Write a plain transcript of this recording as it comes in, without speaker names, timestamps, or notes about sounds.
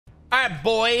All right,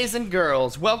 boys and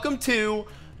girls, welcome to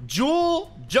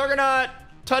Juggernaut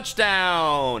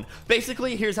Touchdown.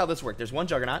 Basically, here's how this works. There's one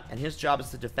Juggernaut, and his job is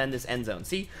to defend this end zone.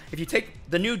 See, if you take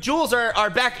the new Jewels are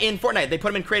back in Fortnite. They put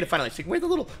them in creative finally, so you can wear the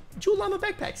little Jewel Llama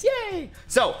backpacks. Yay!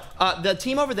 So, the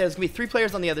team over there is going to be 3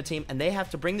 players on the other team, and they have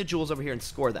to bring the Jewels over here and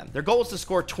score them. Their goal is to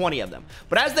score 20 of them.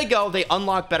 But as they go, they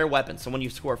unlock better weapons. So when you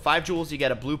score 5 Jewels, you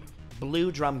get a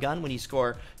blue drum gun. When you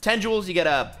score 10 Jewels, you get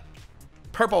a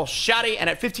purple shotty, and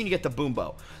at 15 you get the boom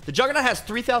bow. The Juggernaut has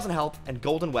 3,000 health and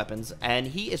golden weapons, and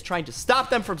he is trying to stop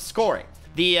them from scoring.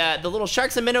 The little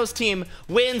Sharks and Minnows team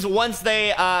wins once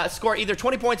they score either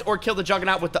 20 points or kill the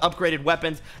Juggernaut with the upgraded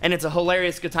weapons, and it's a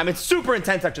hilarious good time. It's super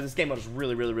intense, actually. This game mode is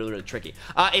really tricky.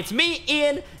 It's me,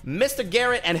 Ian, Mr.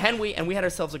 Garrett, and Henwy, and we had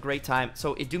ourselves a great time.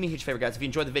 So do me a huge favor, guys. If you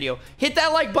enjoyed the video, hit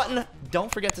that like button. Don't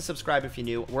forget to subscribe if you're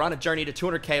new. We're on a journey to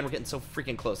 200K, and we're getting so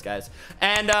freaking close, guys.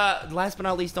 And last but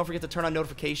not least, don't forget to turn on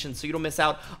notifications so you don't miss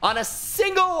out on a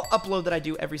single upload that I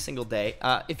do every single day.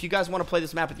 If you guys want to play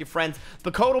this map with your friends,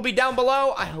 the code will be down below.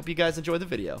 I hope you guys enjoy the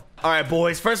video. All right,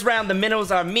 boys. First round, the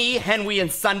minnows are me, Henwy, and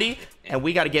Ssundee, and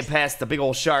we got to get past the big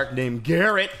old shark named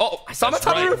Garrett. Oh, I saw him on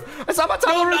top of the roof. I saw him on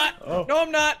top of the roof. Oh. No, I'm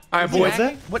not. All right, boys.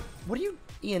 What are you,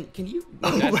 Ian? Can you?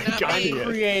 Oh my God! I'm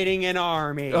creating an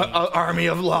army. Army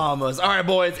of llamas. All right,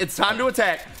 boys. It's time to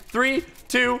attack. 3,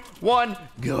 2, 1,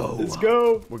 go. Let's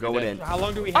go. We're going in. How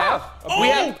long do we have?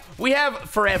 We have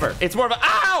forever. It's more of a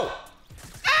ow.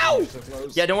 Ow! So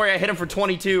yeah, don't worry. I hit him for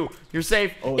 22. You're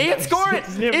safe. Oh, Ian, nice. score it.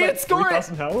 Ian, score it.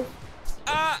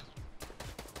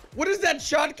 What is that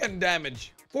shotgun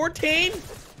damage? 14?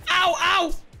 Ow,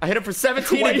 ow! I hit him for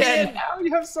 17 again. Ow,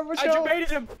 you have so much I health. debated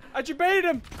him. I debated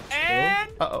him. And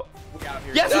Uh-oh. we got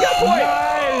here. Yes, we got a point.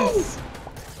 Nice.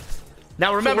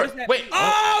 Now remember, So wait.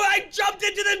 Oh, I jumped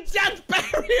into the death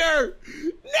barrier.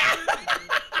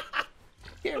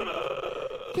 No.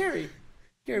 Gary,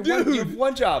 you have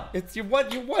one job. It's your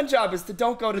one job is to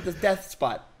don't go to the death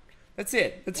spot. That's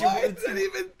it. That's Why is that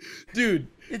even, dude?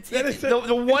 It's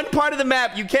the one part of the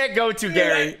map you can't go to,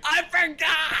 Gary. I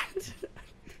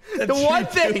forgot. The one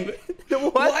thing.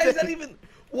 Why is that even?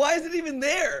 Why is it even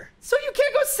there? So you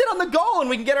can't go sit on the goal and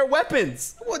we can get our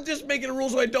weapons. Well, just making a rule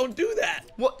so I don't do that.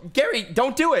 Well, Gary,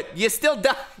 don't do it. You still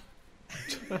die.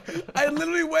 I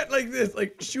literally went like this,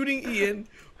 like shooting Ian,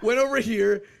 went over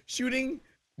here, shooting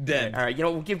dead. All right, you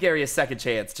know, we'll give Gary a second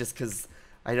chance just because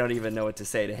I don't even know what to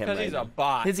say to him. Because he's a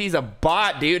bot. Because he's a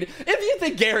bot, dude. If you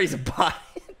think Gary's a bot.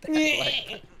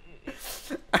 Like...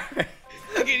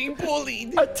 I'm getting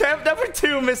bullied. Attempt number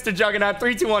 2, Mr. Juggernaut.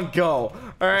 3, 2, 1, go.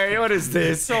 All right, what is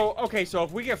this? So, okay, so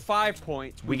if we get 5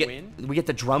 points, we win? We get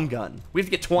the drum gun. We have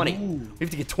to get 20. Ooh. We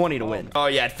have to get 20 to win. Oh,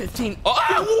 yeah, 15. Oh!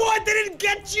 What? They didn't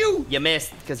get you! You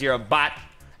missed because you're a bot.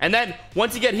 And then,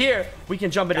 once you get here, we can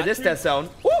jump into this death zone.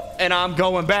 Whoop, and I'm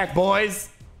going back, boys.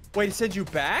 Wait, it sent you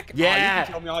back? Yeah. Oh, you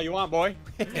can tell me all you want, boy.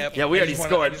 Yep. Yeah, we already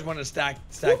scored. I just want to stack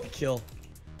the kill.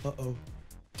 Uh-oh.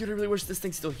 Dude, I really wish this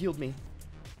thing still healed me.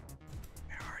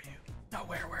 Where are you? No,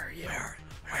 where are you? Where are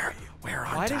you? Where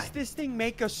are you? Why does this thing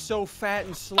make us so fat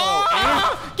and slow?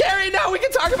 Oh, Gary, no, we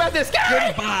can talk about this. Gary!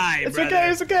 Goodbye, It's okay,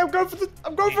 it's okay. I'm going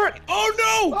for it. Oh,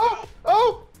 no!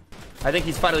 Oh! I think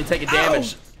he's finally taking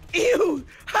damage. Ew!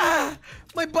 Ah,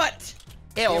 my butt!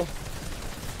 Ew.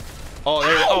 Oh,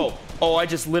 there. Oh, I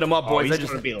just lit him up, boys. He's I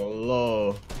just gonna be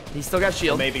low. He still got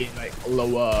shield. Or maybe like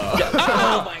lower. Yeah.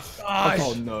 Oh my gosh!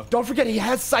 Oh no! Don't forget he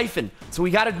has siphon, so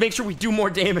we gotta make sure we do more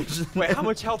damage. Wait, how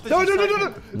much health is No!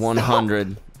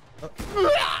 100.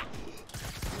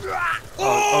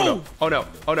 Oh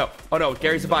no!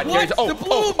 Gary's a bot. What? Gary's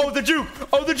The juke!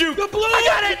 The juke! The blue!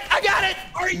 I got it!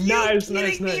 Are you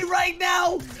kidding me right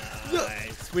now?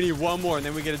 Nice. We need one more, and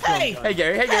then we get a drum gun. Hey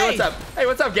Gary, what's up? Hey,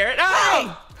 what's up, Garrett? Oh!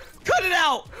 Hey, cut it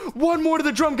out! One more to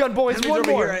the drum gun, boys. One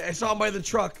more. Here. I saw him by the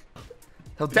truck.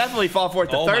 He'll definitely fall for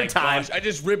it the third time. Gosh, I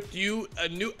just ripped you a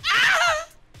new.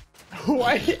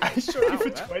 Why? I showed you for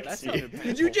 20.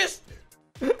 Did you just?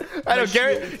 I know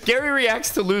Gary reacts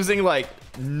to losing like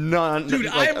none. Dude,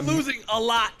 like, I am losing a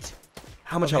lot.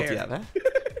 How much health do you have, huh?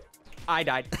 I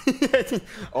died.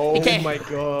 Oh my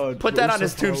God! Put that on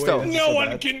his tombstone. No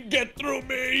one can get through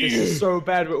me. This is so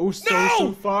bad. We're all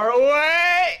so far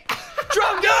away.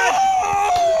 Drum gun!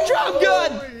 Drum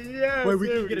gun! Yes, Wait, we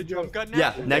can get a drum gun now?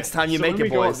 Yeah, next time you make when it, we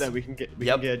go boys. up there, we can get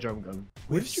a drum gun.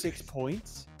 With 6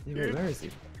 points? Yeah, wait, where is he?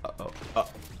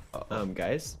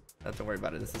 Guys, don't worry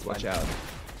about it. This is watch fine. out.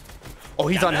 Oh,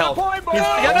 he's on health.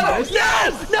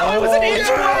 Yes! No, it was an inch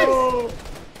away! Oh,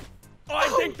 I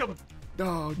think them.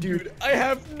 Oh, dude. I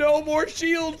have no more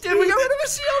shield. Did we get rid of a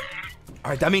shield?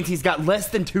 All right, that means he's got less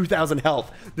than 2,000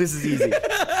 health. This is easy.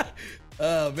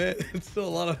 Oh, man. It's still a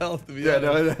lot of health to be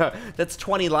honest. No. That's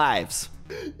 20 lives.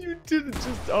 You didn't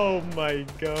just. Oh my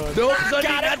god. Nope, Ssundee,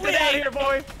 Got not it. We out today. here,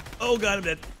 boy. Oh god, I'm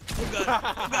dead. Oh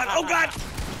god. Oh god. Oh god.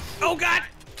 Oh god.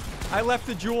 I left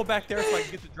the jewel back there so I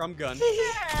can get the drum gun.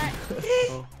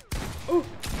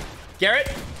 Garrett.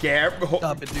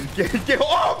 Stop it, dude.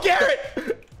 Oh,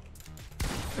 Garrett.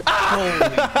 Holy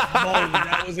moly,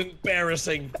 that was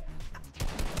embarrassing.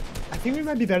 I think we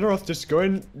might be better off just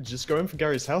going for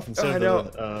Gary's health instead I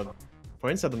of the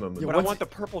points at the moment. But I want the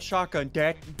purple shotgun,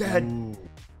 Dad. Dad. Ooh.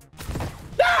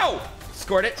 No!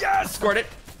 Scored it. Yes. Scored it.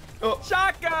 Oh.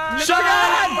 Shotgun!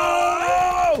 Shotgun!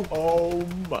 Oh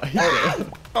my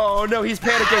god. Oh no, he's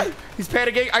panicking. He's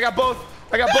panicking. I got both.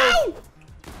 Both.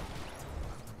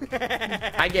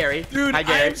 Hi, Gary. Dude, Hi,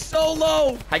 Gary. I'm so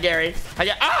low. Hi, Gary. Hi,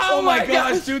 Gary. Oh my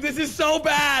gosh, dude, this is so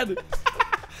bad.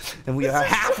 And we are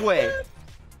halfway.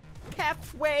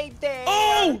 Halfway there.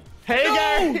 Oh! Hey, No!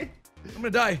 Gary. I'm gonna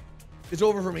die. It's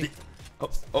over for me.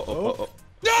 Oh.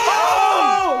 No!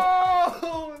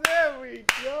 Oh, there we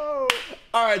go.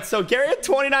 All right, so Gary had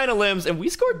 29 limbs, and we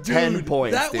scored 10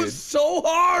 points, That dude. was so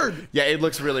hard. Yeah, it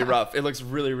looks really rough. It looks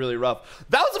really, really rough.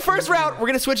 That was the first round. We're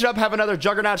going to switch it up, have another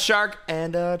Juggernaut Shark,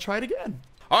 and try it again.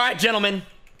 All right, gentlemen.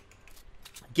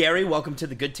 Gary, welcome to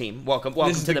the good team. Welcome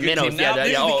This is to the good minnows. team. Now, this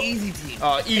is Oh, the easy team.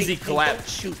 easy Hey, collab. don't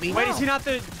shoot me. Wait, is he not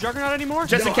the Juggernaut anymore?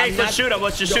 Just in No, case, I'm let's not- shoot him.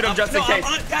 Let's just shoot him I'm- just in no,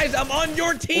 case. Guys, I'm on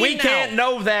your team We now. can't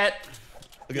know that.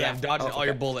 Look at that, I'm dodging all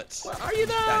your bullets. Are you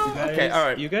though? Guys, Okay, all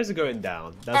right. You guys are going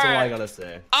down. That's All all right. I gotta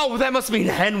say. Oh, that must mean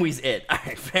Henwy's it. All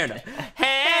right, fair enough.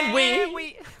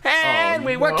 Henwy. Oh,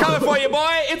 We're no. coming for you, boy.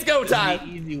 It's go time.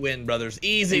 Easy win, brothers.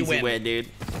 Easy win. dude.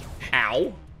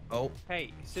 Ow. Oh,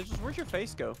 Hey, Sigils, where'd your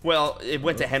face go? Well, it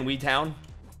went to Henwy Town.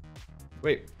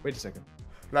 Wait a second.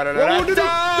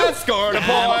 Scored a I'm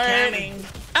point. coming.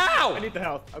 Ow. I need the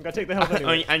health. I'm gonna take the health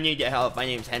anyway. I need your help. My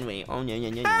name's Henwy. Oh,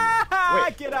 yeah. Ah,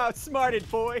 get outsmarted,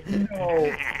 boy.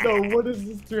 No, what is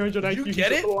this 300 IQ? you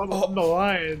get it? On the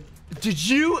line. Did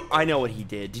you? I know what he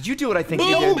did. Did you do what I think you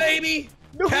Boom, did? baby.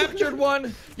 No. Captured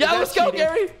one. Yeah, let's go, cheating.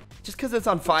 Gary. Just because it's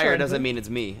on fire trying doesn't to. mean it's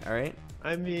me, all right?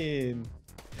 I mean...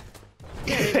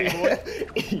 You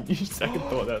second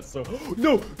thought that so...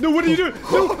 No, what are you doing? No!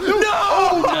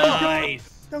 Oh my god! Nice.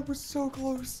 That was so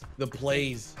close. The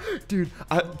plays. Dude,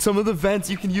 some of the vents,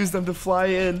 you can use them to fly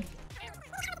in.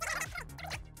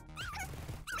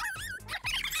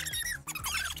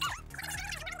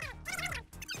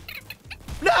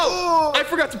 No! I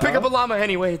forgot to pick up a llama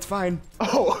anyway. It's fine.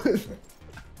 Oh.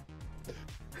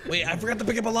 Wait, I forgot to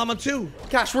pick up a llama too.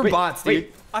 Gosh, we're bots, dude.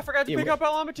 wait. I forgot to Yeah, pick wait. up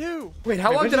Llama too. Wait, how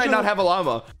Wait, long where'd did you I go? not have a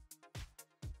llama?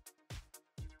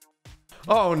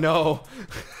 Oh no.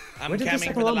 I'm Where did the coming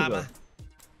second for the llama llama. go?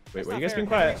 Wait, Not you guys fair. being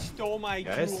quiet? Henry stole my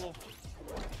Guys? jewel.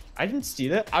 I didn't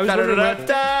steal it. I was Da, da, running da, around.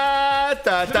 da,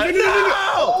 da, da.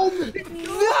 No!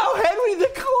 No, Henry, the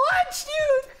clutch,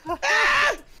 dude.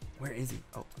 Ah! Where is he?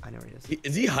 Oh, I know where he is.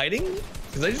 Is he hiding?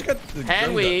 Because I just got the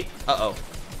Henwy. Uh-oh.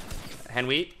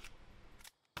 Henwy.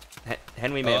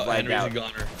 Henwy may have lagged Henry's out. a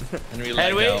goner. Henry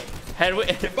lagged Henwy. out. Henwy.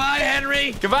 Goodbye,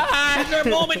 Henry. Goodbye. It's our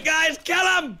moment, guys. Kill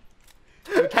him.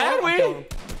 Henwy.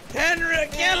 Henry,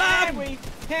 kill him. Henry.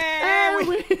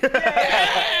 Henwy.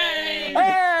 Hey!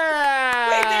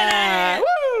 We did it!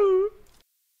 Woo!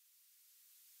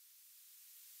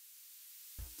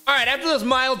 All right, after those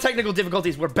mild technical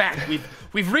difficulties, we're back. We've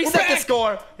reset the back.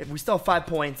 score. We still have 5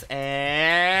 points.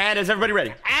 And is everybody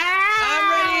ready?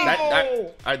 I'm ready.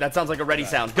 All right, that sounds like a ready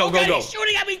sound. Go, Okay, go, go. he's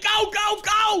shooting at me. Go, go,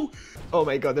 go. Oh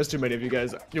my god, there's too many of you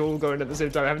guys. You're all going at the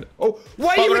same time. I haven't... Oh,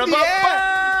 why are you in the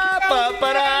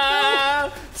air?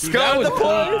 Score with the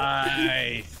point.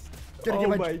 Nice. Gotta Oh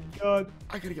get my god.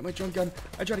 I gotta get my drum gun.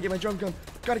 I try to get my drum gun.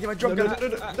 Gotta get my drum No, gun. no.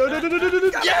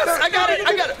 Yes, I got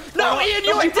it. No, Ian,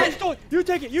 you like it. You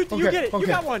take it. You get it. You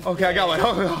got one. Okay, I got one.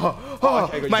 Oh,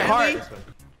 Okay, go my jump. heart.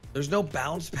 There's no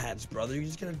bounce pads, brother. You're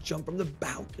just gonna jump from the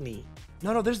balcony.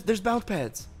 No, there's bounce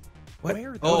pads. What?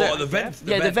 Where are Oh, those? the vents.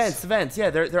 Yeah, the vents.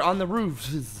 Yeah, they're on the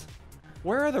roofs.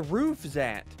 Where are the roofs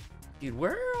at? Dude,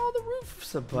 where are all the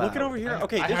roofs about? Looking over here.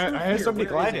 Okay, I this heard roof I heard here, somebody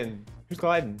where is it? gliding. Who's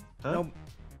gliding? Huh? No,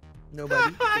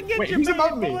 Nobody. Get Wait, your who's man,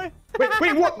 above me? boy.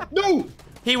 Wait, what? No!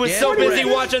 he was Yeah, so what busy is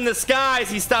it? watching the skies,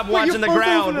 he stopped Wait, watching you're the both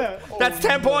ground. over there. Oh, That's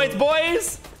 10 points,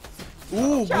 boys. Ooh,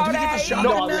 do we get the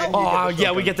shotgun now? Oh,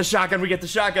 yeah, we get the shotgun. We get the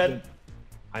shotgun.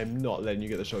 I'm not letting you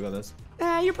get the shotgun this.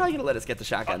 You're probably gonna let us get the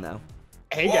shotgun though.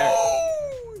 Hey, Garrett.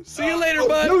 Ooh, see you later,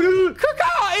 bud. No.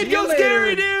 Caw-caw, it you goes later.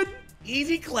 Gary, dude.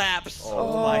 Easy claps.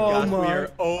 Oh my gosh, we my.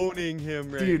 are owning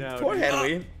him right Dude, now. poor dude.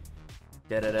 Henry.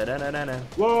 Da-da-da-da-da-da.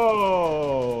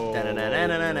 Whoa.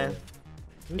 Da-da-da-da-da-da.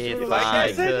 If like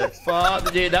I that? could fall,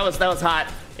 dude, that was hot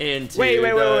into Wait,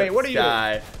 the what are you doing?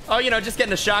 sky. Oh, just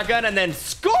getting a shotgun and then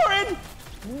scoring.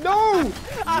 No!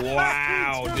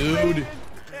 Wow, dude.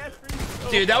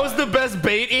 Dude, that was the best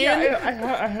bait, Ian. Yeah,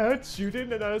 I heard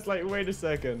shooting and I was like, wait a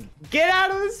second. Get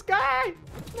out of the sky!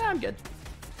 Nah, I'm good.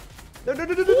 No.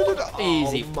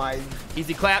 Easy. Oh my.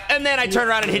 Easy clap. And then I turn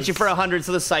around and hit you for 100,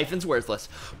 so the siphon's worthless.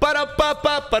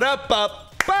 Ba-da-ba-ba-ba-da-ba-ba.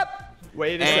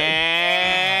 Wait a second.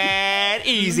 And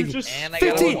easy. And I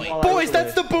got a 15. point. Boys,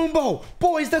 that's the boombo.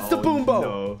 Boys, that's the boombo.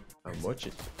 No. I'm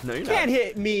watching. No, you're Can't not.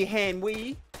 hit me,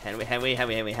 Henwy.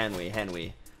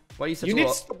 Henwy. Why are you such You a need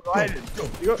little... to stop riding.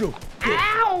 Go.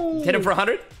 Ow! Hit him for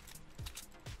 100?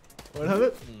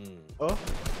 100? Oh.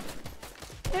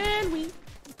 Henwy.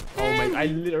 Oh my, I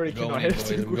literally Going cannot in, hit a boys,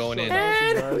 single I'm going shot. in.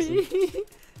 That was embarrassing.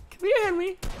 Come here,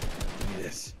 Henwy. Give me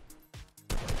this.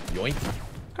 Yoink.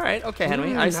 All right, okay,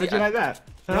 Henwy. I see. How'd you like that?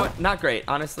 You know Huh? what? Not great.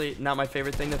 Honestly, not my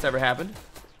favorite thing that's ever happened.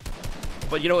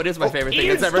 But you know what is my favorite thing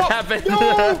Ian, that's ever stop! happened?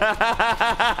 No!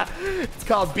 It's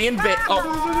called being bit. Oh,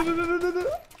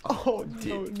 Oh,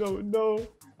 no.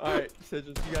 Alright,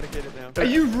 Sigils, you gotta get it now. Are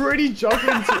you really jumping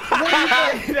to... What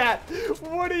are you playing at?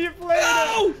 What are you playing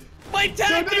No! My at?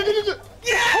 tactic!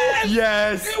 Yes!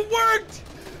 yes. It worked!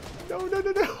 No.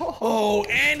 Oh,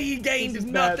 and he gained This is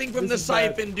nothing bad. from the This is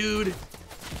bad. siphon, dude.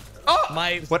 Oh,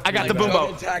 My What? I got my the boombo.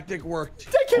 double tactic worked.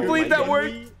 I can't believe that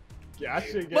worked.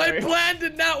 Gotcha, My Gary. plan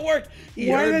did not work. He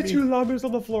Why are heard there me. 2 llamas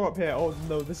on the floor up here? Oh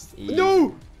no, this is... Easy.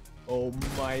 No! Oh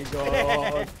my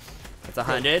god. That's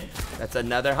 100. That's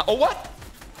another. Oh, what?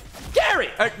 Gary!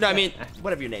 No, I mean,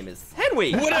 whatever your name is.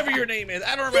 Henwy! Whatever your name is,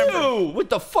 I don't remember. You with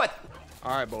the foot.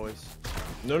 Alright, boys.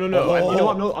 No. Oh. You know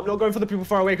what? I'm not going for the people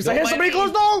far away because I hear Don't somebody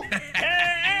mind close. me.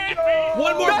 No!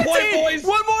 One more That's point, it. boys.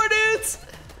 One more, dudes.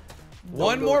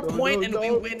 One more point and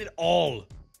we win it all.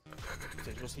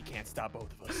 Sigils, he can't stop both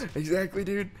of us. Exactly,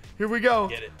 dude. Here we go.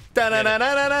 Get it.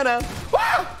 Da-na-na-na-na-na.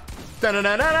 Woo!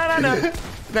 Da-na-na-na-na-na.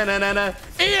 Da-na-na-na.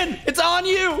 Ian, it's on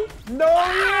you. No!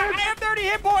 I have 30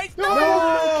 hit points!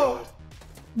 No!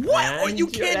 What? Oh, you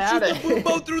And get can't shoot outta the here.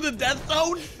 boombo through the death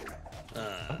zone?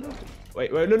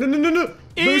 Wait, no.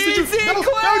 Easy No.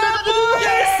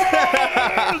 clap.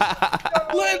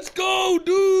 Let's go,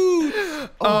 dude. Easy.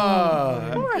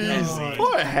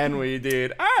 Poor Henwy,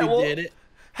 dude. All right, We well, did it.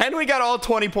 Henwy got all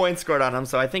 20 points scored on him,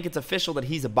 so I think it's official that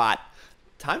he's a bot.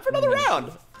 Time for another round.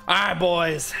 All right,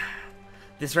 boys.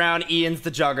 This round, Ian's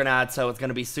the Juggernaut, so it's going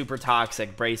to be super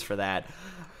toxic. Brace for that.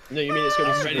 No, you mean it's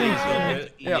gonna be Ready to go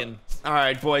with Yep. Ian. All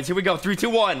right, boys. Here we go. 3, 2,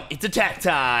 1. It's attack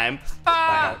time.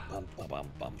 Ah! Bum, bum, bum,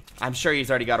 bum. I'm sure he's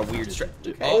already got a weird stretch.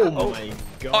 Oh my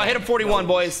god. Oh, I hit him 41,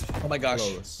 boys. Oh my gosh.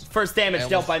 Close. First damage I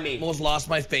dealt by me. almost lost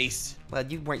my face. Well,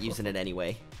 you weren't using it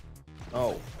anyway.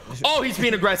 Oh. Oh, he's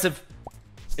being aggressive.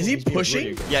 Is he He's being pushing?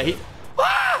 really Yeah, he...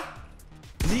 Ah!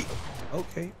 Is he?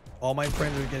 Okay. All my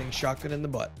friends are getting shotgun in the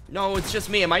butt. No, it's just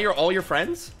me. Am I all your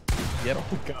friends? Yep.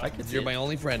 I can see You're it. my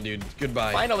only friend, dude.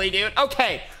 Goodbye. Finally, dude.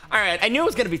 Okay. All right. I knew it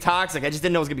was going to be toxic. I just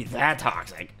didn't know it was going to be that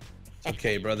toxic.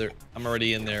 Okay, brother. I'm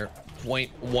already in there. Point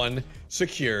 1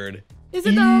 secured. Is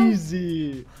it though?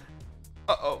 Easy.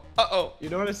 Uh-oh. Uh-oh. You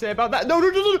know what I say about that? No.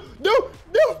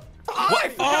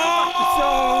 What?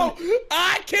 Oh!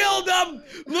 I killed him!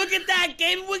 Look at that.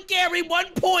 Game with Gary. 1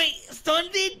 point.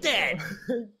 Ssundee dead.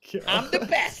 I'm the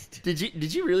best. Did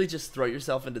you really just throw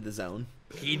yourself into the zone?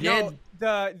 He did. No,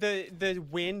 the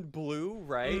wind blew,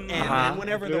 right? And then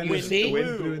whenever the Blew in wind see? the wind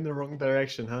blew blew, in the wrong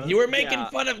direction, huh? You were making Yeah.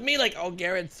 fun of me like, oh,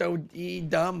 Garrett's so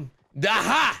dumb.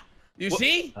 Daha! You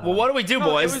see? Well, what do we do, No,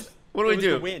 boys? it was- What do it we was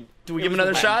do? the wind. Do we It give him was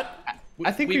the another wind. shot?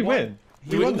 I think we we won. win.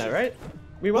 We We won won. that, right?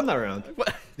 We won that round.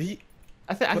 What?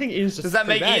 I think Ian's just Does that too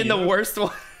make bad, Ian you the know? worst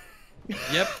one?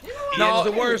 Yep. No, Ian's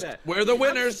the worst. We're the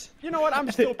winners. You know what?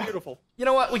 I'm still beautiful. You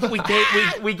know what?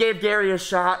 We gave Gary a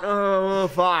shot. Oh,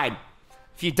 fine.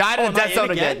 If you died in am the I death in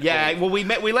zone again, again? yeah. Well, we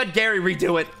let Gary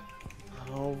redo it.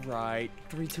 All right.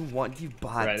 3, 2, 1. You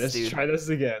bots, Right, let's dude. try this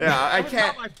again. Yeah, I It's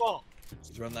can't. not my fault.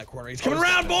 He's running that corner. He's coming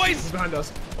around, boys. He's behind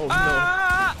us. Oh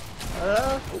Ah!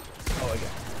 no.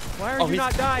 Why are Oh, you he's-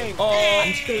 not dying? Oh,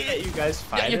 I'm just gonna let you guys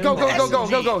yeah, fight. yeah, go, him. go, go, go,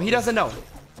 go, go. He doesn't know.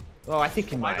 Oh, I think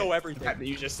he might. know everything. The fact that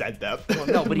you just said that.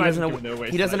 No, but he Might doesn't as well know. give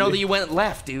it He doesn't know away that you went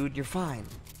left, dude. You're fine.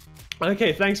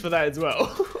 Okay, thanks for that as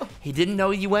well. He didn't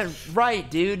know you went right,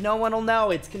 dude. No one will know.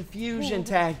 It's confusion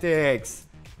tactics.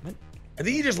 I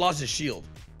think he just lost his shield.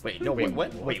 Wait, no, wait,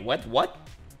 what? Wait, what? What?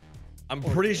 I'm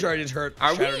pretty sure I just hurt.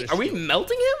 Are shattered his we shield.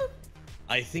 melting him?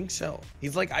 I think so.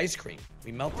 He's like ice cream.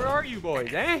 We melted Where him. are you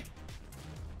boys, eh?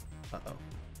 Uh-oh.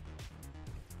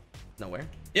 Nowhere.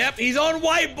 Yep, he's on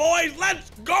white, boys. Let's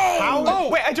go. Oh,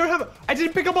 wait, I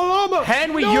didn't pick up a llama.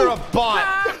 Henwy, No! you're a bot.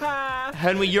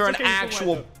 Henwy, you're an okay, he's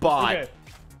actual white, though. bot. Okay.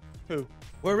 Who?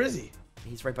 Where is he?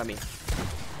 He's right by me.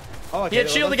 Oh, He had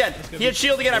shield again. He had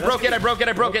shield again. I broke it. I broke it.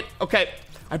 I broke it. Okay.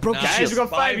 I broke the Guys, shield. we got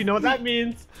 5. You know what that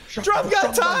means? Drum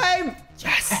gun time!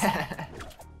 Yes!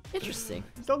 Interesting.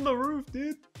 He's on the roof,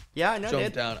 dude. Yeah, I know, Jump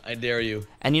dude. down. I dare you.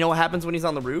 And you know what happens when he's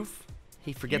on the roof?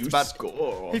 He forgets about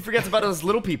score. he forgets about those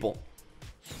little people.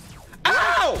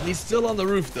 Ow! He's still on the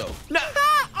roof though. No.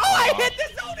 Oh, I hit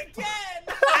the zone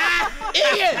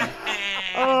again! Ian!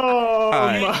 Oh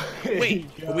right. my.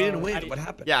 Wait, God. we didn't win. What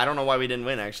happened? Yeah, I don't know why we didn't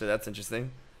win. Actually, that's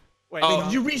interesting. Wait, Oh. Wait,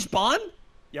 did you respawn?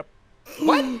 Yep.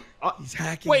 What? He's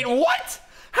hacking. Wait, what?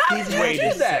 How did you Wait do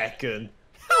a that? second.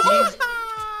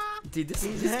 Dude, this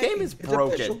hacking. game is It's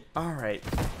broken. official. All right.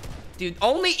 Dude,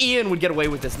 only Ian would get away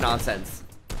with this nonsense.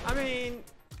 I mean,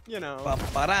 you know.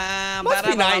 Must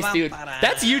be nice, dude.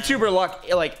 That's YouTuber luck,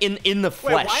 like in the Wait,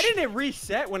 flesh. why didn't it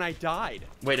reset when I died?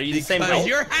 Wait, are you the same Because girl?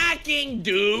 you're hacking,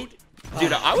 dude.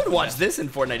 Dude, I would watch this in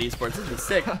Fortnite esports. This is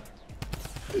sick.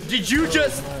 Did you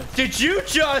just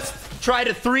try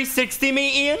to 360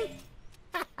 me, Ian?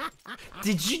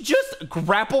 Did you just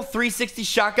grapple 360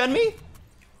 shotgun me?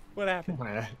 What happened?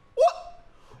 What?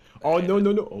 Oh no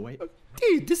no no! Oh wait.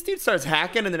 Dude, this dude starts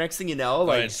hacking, and the next thing you know,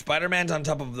 like, Alright, Spider-Man's on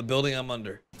top of the building I'm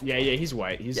under. Yeah, he's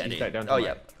white. He's yeah, back down. dude. To Oh white.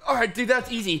 yeah. All right, dude,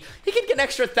 that's easy. He can get an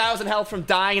extra 1,000 health from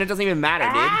dying, and it doesn't even matter,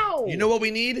 dude. You know what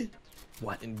we need?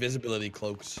 What? Invisibility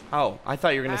cloaks. Oh, I thought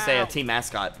you were gonna say a Ow. team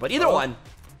mascot, but either one.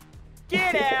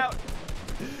 Get out!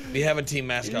 We have a team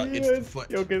mascot. It's the foot.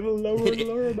 Yo, get lower,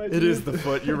 lower, my It is the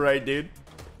foot. You're right, dude.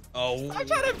 Oh, I'm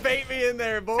trying to bait me in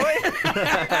there, boy.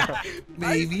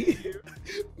 maybe.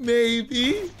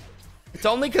 Maybe. It's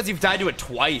only because you've died to it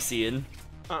twice, Ian.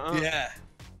 Yeah.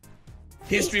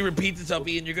 History repeats itself,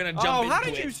 Ian. You're gonna jump Oh, into how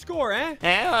did it. you score, eh?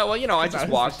 Yeah, well, you know, I just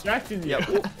walked. Distracting you.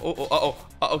 Yep.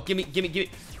 Oh, give me.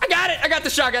 I got it. I got the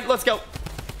shotgun. Let's go.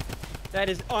 That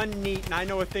is unneat, and I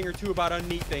know a thing or two about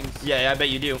unneat things. Yeah, I bet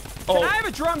you do. Can I have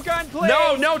a drum gun, please?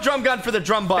 No drum gun for the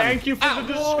drum bun. Thank you for Ow.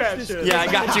 the distraction. Yeah, I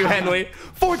got you, Henwy.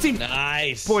 14.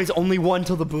 Nice. Boys, only one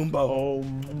till the boom bow. Oh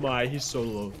my, he's so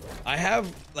low. I have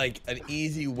like an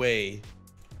easy way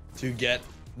to get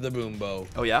the boom bow.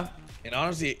 Oh, yeah? And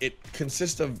honestly, it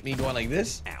consists of me going like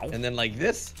this, Ow. and then like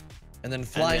this, and then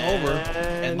flying over,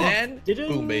 and then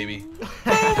boom, baby.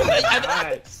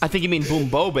 Nice. I think you mean boom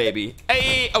bow, baby.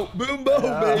 Hey, oh, boom bow,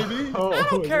 baby. Oh, I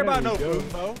don't care there about we no go. boom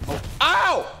bow.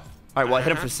 Ow! All right, well, I hit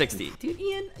him for 60. Dude,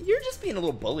 Ian, you're just being a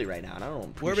little bully right now, and I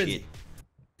don't Where is appreciate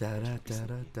he?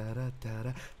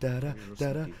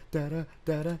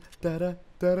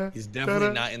 He's definitely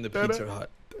not in the Pizza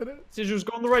Hut. Sigils,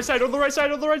 go on the right side, on the right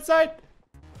side, on the right side.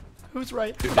 Who's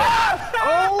right?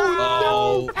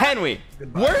 Oh, Henwy,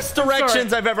 worst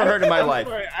directions I've ever heard in my life.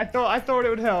 Sorry, I thought it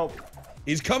would help.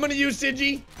 he's coming to you,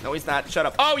 Siggy. No, he's not. Shut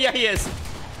up. Oh, yeah, he is.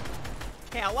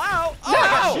 Hello? Oh, I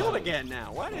got shield again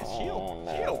now. What is shield?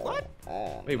 Shield,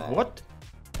 what? Wait, what?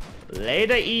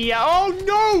 Later, Ia. Oh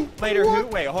no! Later What? who?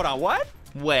 Wait, hold on, what?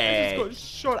 I Way.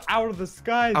 just got shot out of the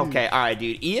sky. Dude. Okay, all right,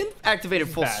 dude. Ian activated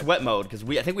full bad. sweat mode because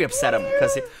I think we upset him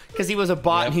because he was a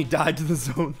bot and he died to the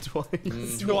zone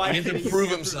twice. No, I He needs to prove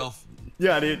himself.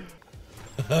 Yeah, dude.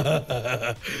 No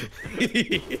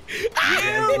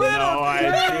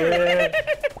idea.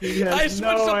 He has I switched no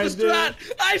up the idea. strat.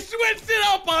 I switched it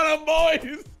up on him,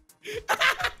 boys.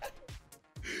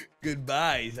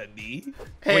 Goodbye, Ssundee.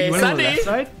 Hey, you went on the Ssundee, left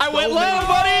side? I went low,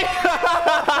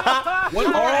 buddy.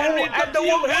 One more Henry at from the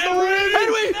you, one,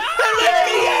 Henry.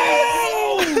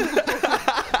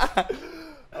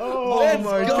 Oh Let's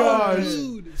my go, gosh.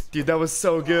 dude. Dude, that was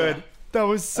so good. That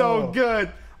was so Oh.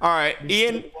 good. All right,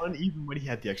 Ian. Won even when he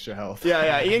had the extra health.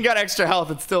 Yeah. Ian got extra health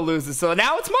and still loses. So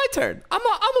now it's my turn. I'm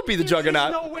gonna be the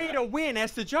Juggernaut. There's no way to win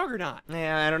as the Juggernaut.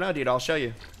 Yeah, I don't know, dude. I'll show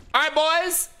you. All right,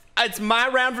 boys. It's my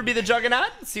round for Be the Juggernaut.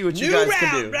 See what you New guys round,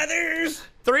 can do. brothers.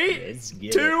 3, Let's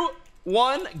get 2,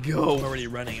 1, I'm go. already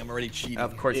running. I'm already cheating.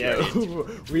 Of course you Yeah,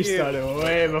 are. we started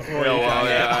way before Yeah, you well, got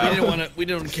yeah. We didn't want to. We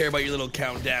didn't care about your little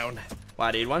countdown,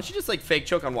 Wow, dude. Why don't you just like fake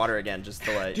choke on water again, just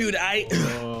to like. dude.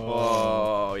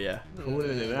 Oh yeah. Wow,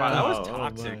 that was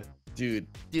toxic. Dude,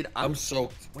 Dude, I'm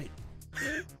soaked. Wait.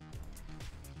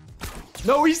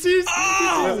 No, he sees.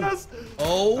 Oh! He sees us.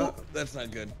 Oh, that's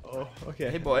not good. Oh, okay.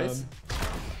 Hey, boys.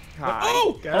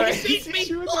 Oh, guys. he sees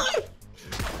me.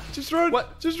 Just run.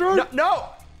 What? Just run. No. No.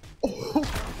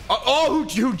 Who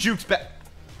jukes back?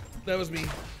 That was me.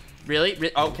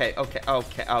 Really? Okay.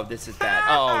 Oh, this is bad.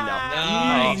 Oh no.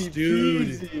 Nice, dude.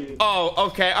 Easy. Oh,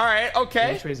 okay. All right.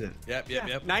 Okay. Which way is it?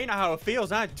 Yep. Now you know how it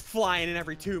feels. I'm flying in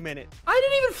every 2 minutes. I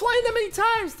didn't even fly that many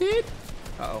times, dude.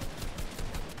 Uh-oh.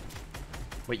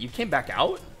 Wait, you came back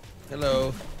out?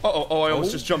 Hello. Oh, I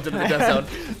almost just jumped into the death zone.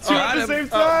 Two at the same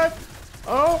time.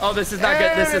 Oh, this is not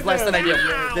good. This is less than And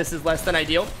ideal. This is less than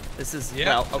ideal. This is, Yep.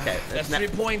 well, okay. That's It's not- 3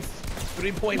 points.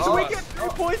 3 points. So we for get us. 3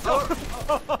 points. Oh,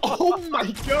 Oh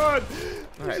my god.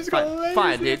 All right,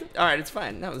 fine, dude. All right, it's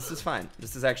fine. No, this is fine.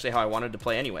 This is actually how I wanted to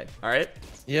play anyway. All right.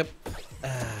 Yep.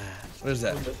 What is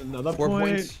that? There's another 4 point.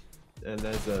 points. And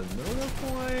there's another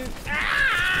point.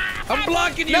 I'm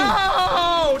blocking you.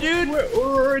 No, dude. We're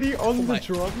already on the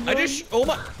drop. I just. Oh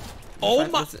my. Oh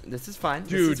my. This is fine.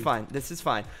 Dude. This is fine. This is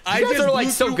fine. You I guys just are like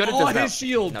blew so through good at all this now. his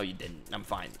shield. No, you didn't. I'm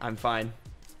fine. I'm fine.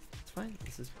 It's fine.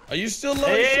 This is. Are you still low?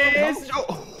 Yes.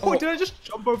 Oh, did I just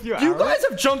jump off your You arrow? guys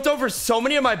have jumped over so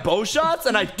many of my bow shots,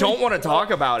 and I don't want to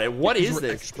talk about it. What is We're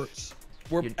this? experts.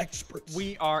 We're experts.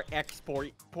 We are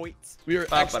export points. We are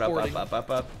exporting.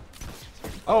 Up.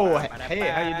 Oh, hey,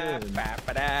 how you doing?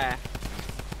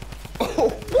 Oh,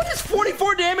 what is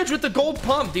 44 damage with the gold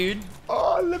pump, dude?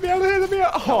 Oh, let me out of here, let me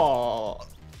out. Oh.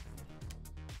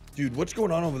 Dude, what's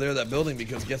going on over there in that building?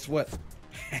 Because guess what?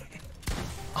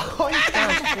 Oh, you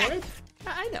found point?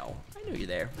 I know. I knew you're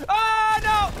there. Oh,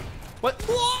 no! What?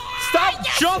 Stop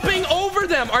jumping over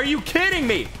them! Are you kidding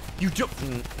me? You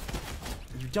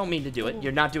don't mean to do it.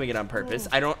 You're not doing it on purpose.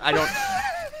 I don't.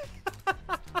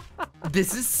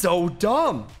 This is so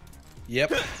dumb.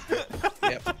 Yep.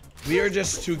 Yep. We are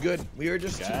just too good. We are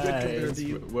just too good compared Guys, to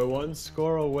you. we're one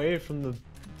score away from the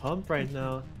pump right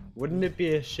now. Wouldn't it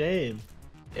be a shame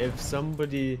if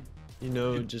somebody, you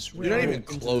know, just you're not even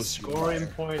into the close, you scoring liar.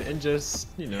 point and just,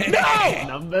 you know, No!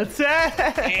 number 10.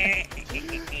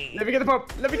 Let me get the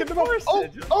pump. Let me get the pump.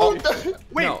 Oh,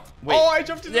 wait. No, wait. Oh, I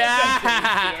jumped in.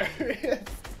 Yeah. You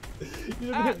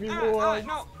didn't hit me more.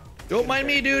 No. Don't mind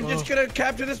me, dude. Just gonna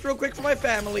capture this real quick for my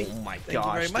family. Oh my Thank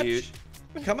gosh, you very dude.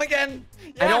 much. Come again.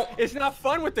 Yeah, I don't- It's not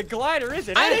fun with the glider, is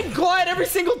it? I didn't glide every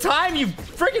single time, you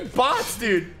freaking bots,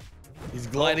 dude. He's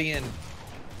gliding in.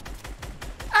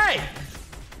 Hey!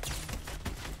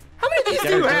 How many of these do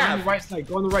you Go on the have? right side.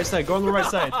 Go on the right side. Go on the right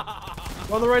side.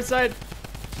 Go on the right side.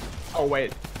 Oh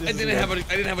wait. I didn't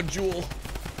have a jewel.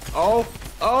 Oh.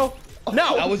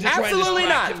 No, I was just trying to absolutely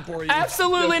distract him not. for you.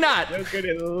 Absolutely not. You're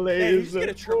getting Hey, you just laser. get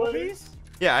a triple boy. piece?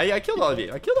 Yeah, I killed all of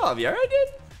you. I killed all of you. All right, dude.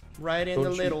 Right in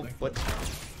Don't the shoot little me. foot.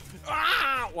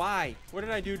 Ah! Why? What did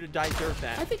I do to deserve I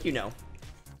that? think you know.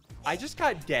 I just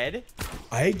got dead.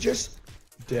 I just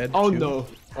dead. Oh too. no.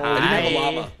 Oh, I didn't have a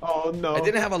llama. Oh no. I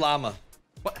didn't have a llama.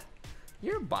 What?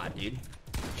 You're a bot, dude.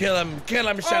 Kill him, I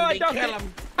Ssundee, don't kill think-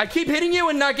 him. I keep hitting you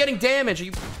and not getting damage. Are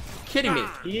you kidding me?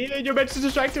 Yeah, you're meant to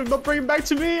distract him. Don't bring him back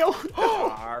to me.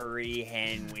 Oh. Sorry,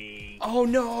 Henwy. Oh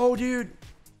no, dude.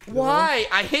 Why?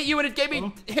 I hit you and it gave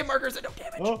me hit markers and no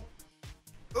damage. Oh.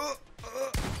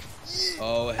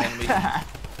 Oh, Henry.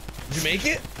 Did you make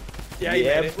it? Yeah, you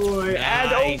made it. boy.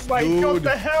 Nice, and oh my dude. god, the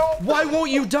hell? Why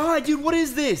won't you die, dude? What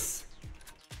is this?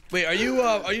 Wait, are you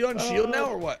on shield now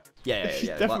or what? Yeah. He's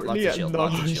Lots definitely of a shield.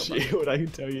 Lots of shield. non-shield, I can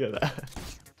tell you that.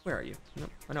 Where are you?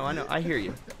 No, I know. I hear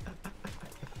you.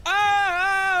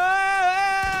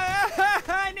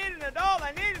 I need an adult.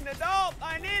 I need an adult.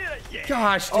 I need a. Yeah.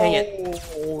 Gosh dang it.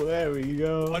 Oh, there we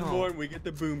go. One more and we get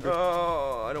the boom.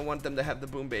 Oh, I don't want them to have the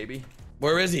boom baby.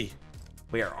 Where is he?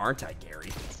 Where aren't I,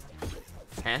 Gary?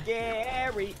 Huh?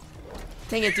 Gary.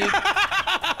 Dang it, dude.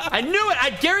 I knew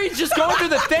it. Gary's just going through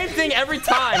the same thing every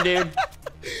time, dude.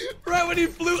 Right when he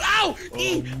flew. Ow!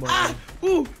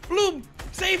 Ooh! Bloom!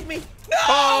 Save me! No!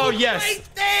 Oh, yes. Right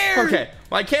there! Okay.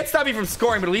 Well, I can't stop you from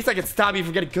scoring, but at least I can stop you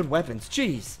from getting good weapons.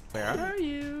 Jeez. Where are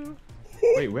you?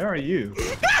 Wait, where are you?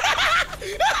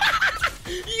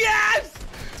 Yes!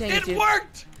 Dang It dude.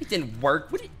 worked! It didn't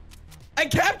work. What do you... I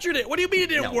captured it! What do you mean it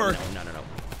didn't work? No.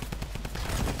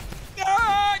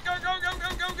 Ah, go, go, go, go,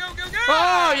 go, go, go, go.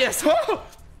 Oh, yes. Oh. My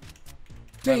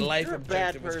Dang. life You're a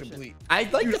bad objective was person. complete.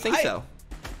 I'd like Dude, to think so.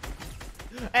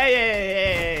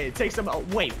 Hey, take some.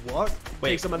 Wait, what?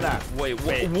 Wait. Take some of that. Wait,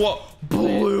 what?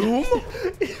 Bloom?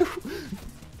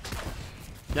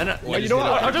 No. Well, You know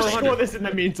what? I'll just For score 100. this in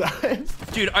the meantime.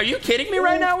 Dude, are you kidding me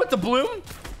right now with the bloom?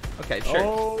 Okay, sure.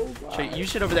 Oh, Sure, you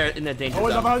should over there in the danger oh,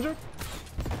 zone. another 100?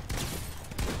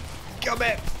 Come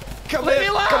in! Come Leave in! me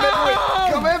alone! Come in, boy!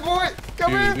 Come in, boy!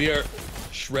 Come Dude, in! We are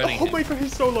shredding Oh him. my god,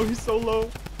 he's so low. He's so low.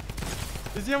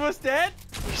 Is he almost dead?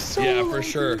 He's so Yeah, low, for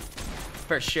sure. dude.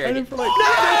 For sure. And then for like.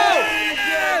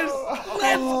 Yes!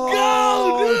 Let's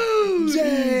go, dude!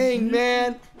 Dang,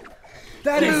 man.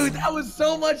 Dude, that was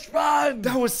so much fun!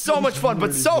 That was so much fun,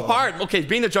 but so hard. Okay,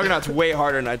 being the Juggernaut's way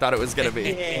harder than I thought it was gonna be.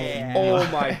 Yeah. Oh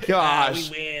my gosh.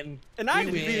 We win. And I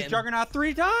We did beat win. Juggernaut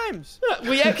 3 times.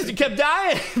 Well, yeah, because you kept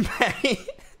dying, man.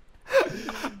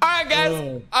 All right,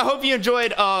 guys. I hope you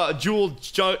enjoyed Jewel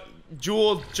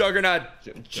Juggernaut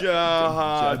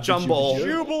Jumble.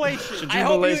 Jubilation. I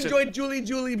hope you Jubilation. enjoyed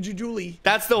Julie.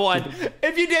 That's the one.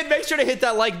 If you did, make sure to hit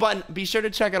that like button. Be sure to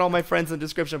check out all my friends in the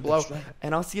description below. That's right.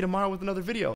 And I'll see you tomorrow with another video.